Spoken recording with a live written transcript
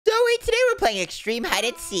Zoey, today we're playing extreme hide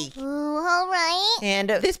and seek. Ooh, alright. And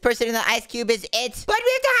this person in the ice cube is it. But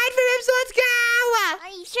we have to hide from him, so let's go! Are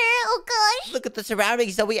you sure? Oh gosh. Look at the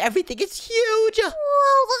surroundings, Zoey. Everything is huge.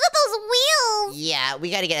 Whoa, look at those wheels. Yeah,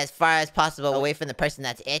 we gotta get as far as possible away from the person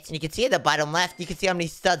that's it. And you can see at the bottom left, you can see how many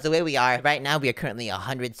studs away we are. Right now, we are currently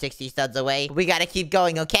 160 studs away. We gotta keep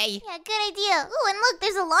going, okay? Yeah, good idea. Ooh, and look,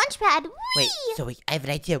 there's a launch pad. Whee! Wait, Zoey, I have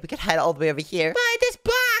an idea. We could hide all the way over here. By this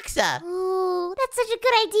box! Ooh, that's such a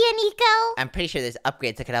good idea, Nico. I'm pretty sure there's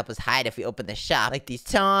upgrades that could help us hide if we open the shop. Like these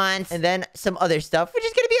taunts, and then some other stuff, which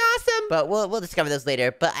is gonna be awesome. But we'll discover those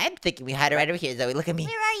later. But I'm thinking we hide right over here, Zoey. Look at me.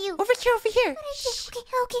 Where are you? Over here, over here. Okay,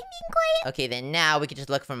 being quiet. Okay, then now we can just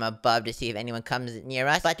look from above to see if anyone comes near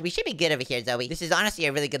us. But we should be good over here, Zoey. This is honestly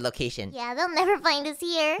a really good location. Yeah, they'll never find us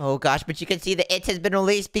here. Oh gosh, but you can see that it has been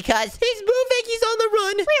released because he's moving. He's on the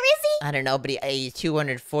run. Where is he? I don't know, but he's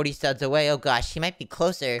 240 studs away. Oh gosh, he might be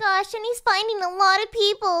closer. Gosh, and he's finding a lot of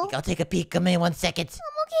people. I'll take a peek. Come in 1 second.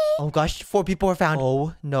 I'm okay. Oh gosh, 4 people are found.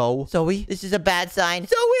 Oh no. Zoey, this is a bad sign.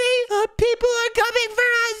 Zoey, people are coming for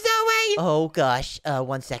us, Zoey. Oh gosh,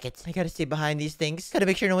 1 second. I gotta stay behind these things. Gotta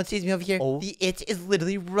make sure no one sees me over here. Oh, the it is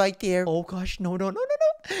literally right there. Oh gosh, no. No.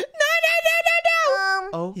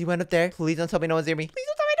 Oh, he went up there. Please don't tell me no one's near me. Please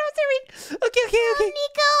don't tell me no one's near me. Okay.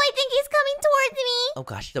 Nico, I think he's coming towards me. Oh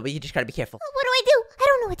gosh, Zoey, you just gotta be careful. What do I do? I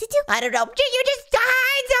don't know what to do. I don't know. You just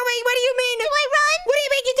hide, Zoey. What do you mean? Do I run? What do you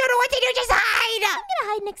mean you don't know what to do? Just hide. I'm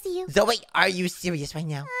gonna hide next to you. Zoey, are you serious right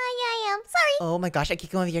now? Yeah, I am. Sorry. Oh my gosh, I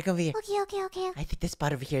keep going over here. Come over here. Okay. I think this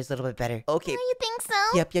spot over here is a little bit better. Okay. You think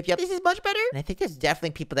so? Yep. This is much better. And I think there's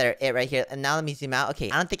definitely people that are it right here. And now let me zoom out.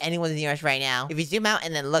 Okay, I don't think anyone's near us right now. If you zoom out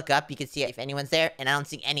and then look up, you can see if anyone's there. And I don't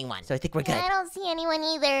see anyone. So I think we're good. I don't see anyone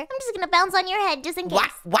either. I'm just gonna bounce on your head just in case.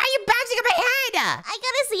 Why are you bouncing on my head? I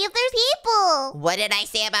gotta see if there's people. What did I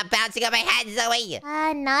say about bouncing on my head, Zoey?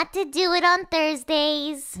 Not to do it on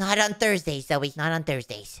Thursdays. Not on Thursdays, Zoey. Not on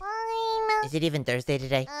Thursdays. Fine. Is it even Thursday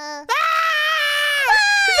today? Ah!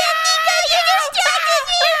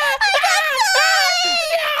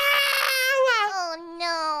 Oh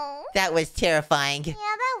no. That was terrifying. Yeah,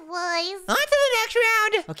 that was. On to the next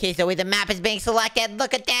round. Okay, Zoey, the map is being selected.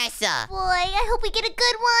 Look at this. Boy, I hope we get a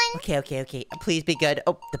good one. Okay. Please be good.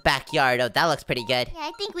 Oh, the backyard. Oh, that looks pretty good. Yeah,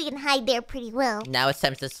 I think we can hide there pretty well. Now it's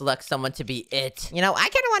time to select someone to be it. You know, I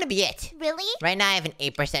kind of want to be it. Really? Right now, I have an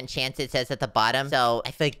 8% chance, it says at the bottom. So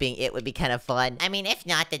I feel like being it would be kind of fun. I mean, if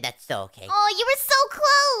not, then that's still okay. Oh, you were so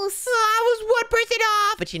close. I was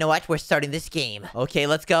 1% off. But you know what? We're starting this game. Okay,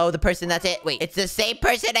 let's go. The person that's it. Wait, it's the same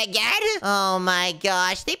person again? Oh my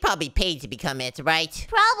gosh. They probably paid to become it, right?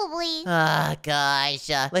 Probably. Oh gosh.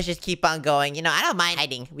 Let's just keep on going. You know, I don't mind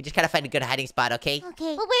hiding. We just gotta find a good hiding spot, okay?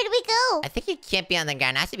 Okay, but where do we go? I think it can't be on the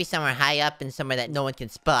ground. It has to be somewhere high up and somewhere that no one can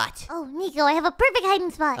spot. Oh, Nico, I have a perfect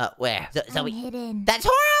hiding spot. Where? I'm Zoey. hidden. That's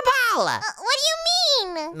horrible! What do you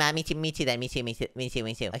mean? Me too then. Me too.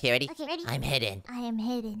 Okay, ready? Okay, ready? I'm hidden. I am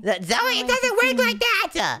hidden. Zoey, it doesn't work like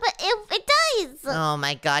that! But it does. Oh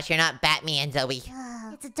my gosh, you're not Batman, Zoey.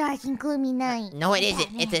 It's a dark and gloomy night. No, it isn't.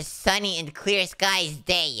 Batman. It's a sunny and clear skies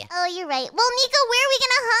day. Oh, you're right. Well, Nico, where are we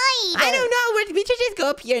gonna hide? I don't know. We should just go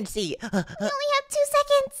up here and see. We only have 2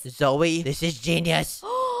 seconds. Zoey, this is genius.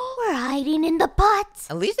 We're hiding in the pots.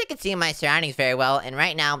 At least I can see my surroundings very well. And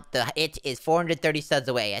right now, it is 430 studs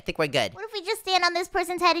away. I think we're good. What if we just stand on this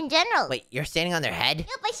person's head in general? Wait, you're standing on their head? Yep,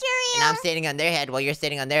 I sure And am. I'm standing on their head while you're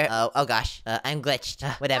standing on their... Oh gosh. I'm glitched.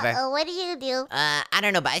 Whatever. What do you do? I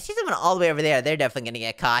don't know, but I see someone all the way over there. They're definitely gonna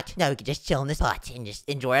get caught. Now we can just chill in this pot and just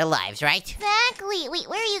enjoy our lives, right? Exactly. Wait,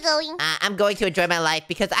 where are you going? I'm going to enjoy my life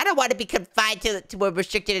because I don't want to be confined to a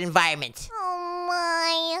restricted environment. Oh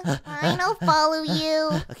my. Fine, I'll follow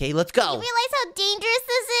you. Okay, let's You go. realize how dangerous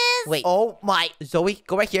this is? Wait. Oh my. Zoey,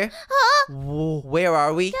 go right here. Huh? Whoa, where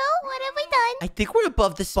are we? So, what have we done? I think we're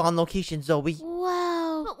above the spawn location, Zoey.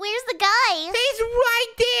 Wow. But where's the guy? He's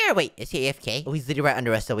right there. Wait, is he AFK? Oh, he's literally right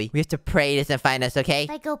under us, Zoey. We have to pray he doesn't find us, okay? If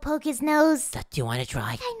I go poke his nose. Do you want to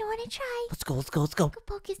try? I know what to try. Let's go. Go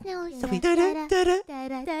poke his nose. Zoey, da-da.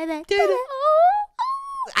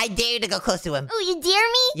 I dare you to go close to him. Oh, you dare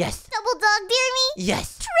me? Yes. Double dog dare me?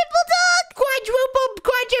 Yes. Triple dog? Quadruple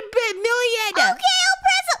million. Okay, I'll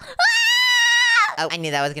press him. Ah! Oh, I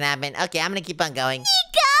knew that was gonna happen. Okay, I'm gonna keep on going.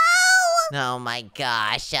 Nico! Oh my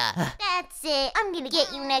gosh. That's it. I'm gonna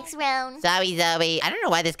get you next round. Sorry, Zoe. I don't know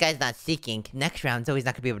why this guy's not seeking. Next round, Zoe's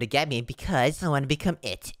not gonna be able to get me because I want to become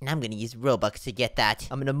it. And I'm gonna use Robux to get that.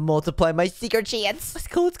 I'm gonna multiply my secret chance. Let's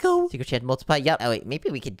go, let's go. Secret chance multiply. Yep. Oh, wait. Maybe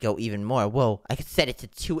we could go even more. Whoa. I could set it to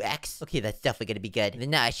 2x. Okay, that's definitely gonna be good. Then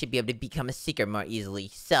now I should be able to become a seeker more easily.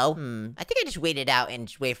 So, I think I just wait it out and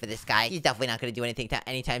just wait for this guy. He's definitely not gonna do anything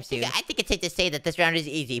anytime soon. I think it's safe to say that this round is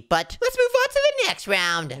easy, but let's move on to the next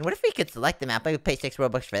round. And what if we could select the map? I would pay 6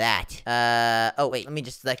 Robux for that. Oh, wait. Let me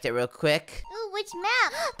just select it real quick. Ooh, which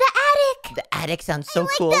map? The attic. The attic sounds so like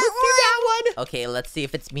cool. that Let's do that one. Okay, let's see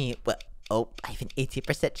if it's me. What? Oh, I have an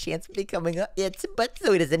 80% chance of becoming it, but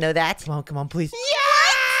Zoe doesn't know that. Come on, please.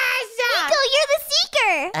 Yes! Nico, you're the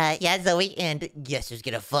seeker. Yeah, Zoe, and guess who's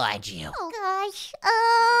gonna find you? Oh, gosh.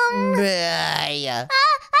 Hey. I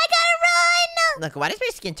gotta run. Look, why does my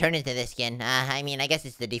skin turn into this skin? I mean, I guess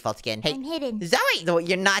it's the default skin. Hey, I'm hidden. Zoe, no,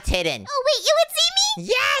 you're not hidden. Oh, wait, you would see me?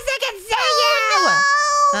 Yes, I can see you! No.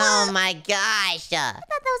 Oh my gosh. I thought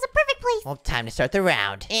that was a perfect place. Well, time to start the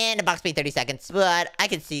round. And the box made 30 seconds, but I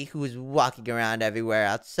can see who's walking around everywhere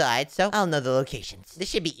outside, so I'll know the locations. This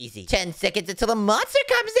should be easy. 10 seconds until the monster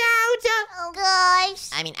comes out. Oh, gosh.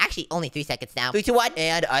 I mean, actually, only 3 seconds now. 3, 2, 1,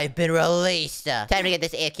 and I've been released. Time to get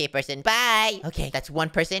this AFK person. Bye. Okay, that's 1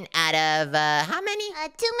 person out of, how many?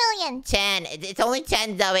 2 million. 10. It's only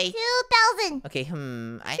 10, Zoe. 2,000. Okay,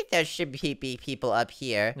 I think there should be people up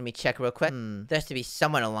here. Let me check real quick. There has to be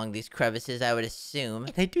someone along these crevices, I would assume.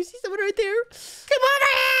 I do see someone right there. Come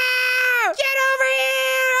over here! Get over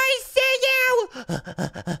here! I see you!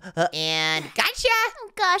 And gotcha!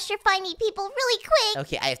 Oh, gosh, you're finding people really quick.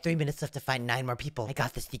 Okay, I have 3 minutes left to find 9 more people. I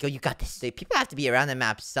got this, Nico. You got this. So people have to be around the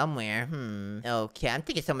map somewhere. Okay, I'm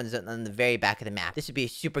thinking someone's on the very back of the map. This would be a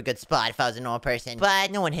super good spot if I was a normal person.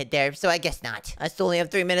 But no one hit there, so I guess not. I still only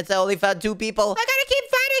have 3 minutes. I only found 2 people. I gotta keep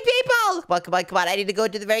finding people! Come on. I need to go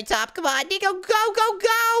to the very top. Come on, Nico.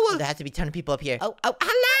 Go! There has to be a ton of people up here. Oh,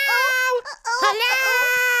 hello!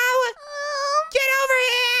 Hello! Get over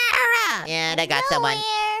here! And I got someone.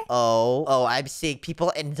 Nowhere. Oh, I'm seeing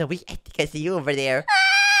people, and Zoe, I think I see you over there.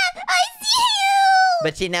 I see you.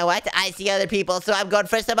 But you know what? I see other people, so I'm going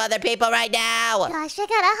for some other people right now. Gosh, I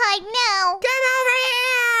gotta hide now. Come over here!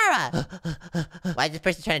 Why is this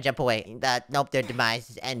person trying to jump away? Nope, their demise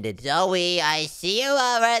is ended. Zoe, I see you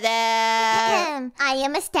over there. I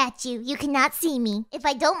am a statue. You cannot see me. If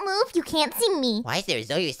I don't move, you can't see me. Why is there a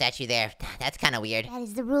Zoe statue there? That's kind of weird. That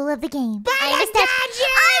is the rule of the game. But I am a statue.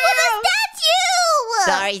 I was a statue.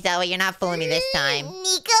 Sorry, Zoe, you're not fooling me this time.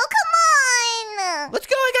 Nico, come on. Let's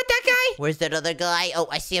go, I got that guy. Where's that other guy? Oh,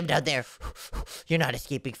 I see him down there. You're not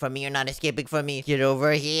escaping from me. Get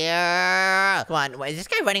over here. Come on, is this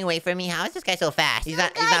guy running away from me? How is this guy so fast? He's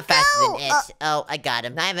not faster than it. Oh, I got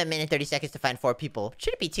him. Now I have 1 minute 30 seconds to find 4 people.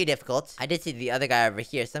 Shouldn't be too difficult. I did see the other guy over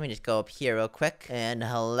here, so let me just go up here real quick. And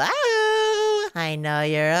hello. I know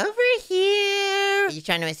you're over here. He's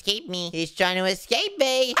trying to escape me. I see you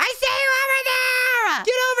over there.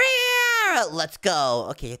 Get over here. Let's go.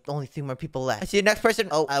 Okay, only 3 more people left. I see the next person.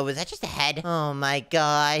 Oh, was that just a head? Oh my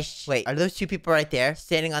gosh. Wait, are those 2 people right there?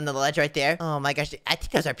 Standing on the ledge right there? Oh my gosh, I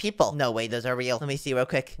think those are people. No way, those are real. Let me see real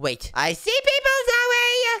quick. Wait, I see people, Zoe.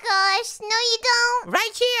 Gosh, no you don't.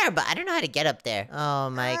 Right here, but I don't know how to get up there. Oh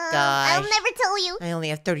my gosh. I'll never tell you. I only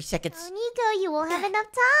have 30 seconds. Oh, Nico, you won't have enough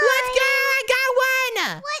time. Let's go! I got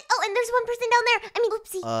one! What? Oh, and there's 1 person down there. I mean,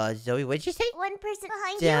 oopsie. Zoe, what did you say? 1 person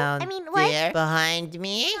behind Down you. I mean, what? there, behind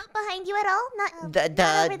me? Not behind you at all? Not,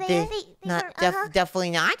 not over there? Definitely not.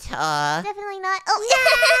 Definitely not. Oh, No,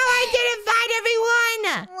 I didn't find everyone!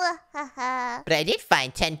 yeah, But I did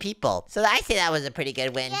find 10 people. So I say that was a pretty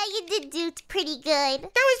good win. you did do pretty good.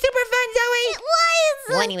 That was super fun, Zoe! It was!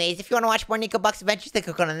 Well, anyways, if you want to watch more Nico Bucks Adventures, then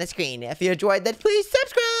click on the screen. If you enjoyed, then please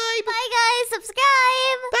subscribe! Bye, guys.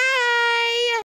 Subscribe! Bye!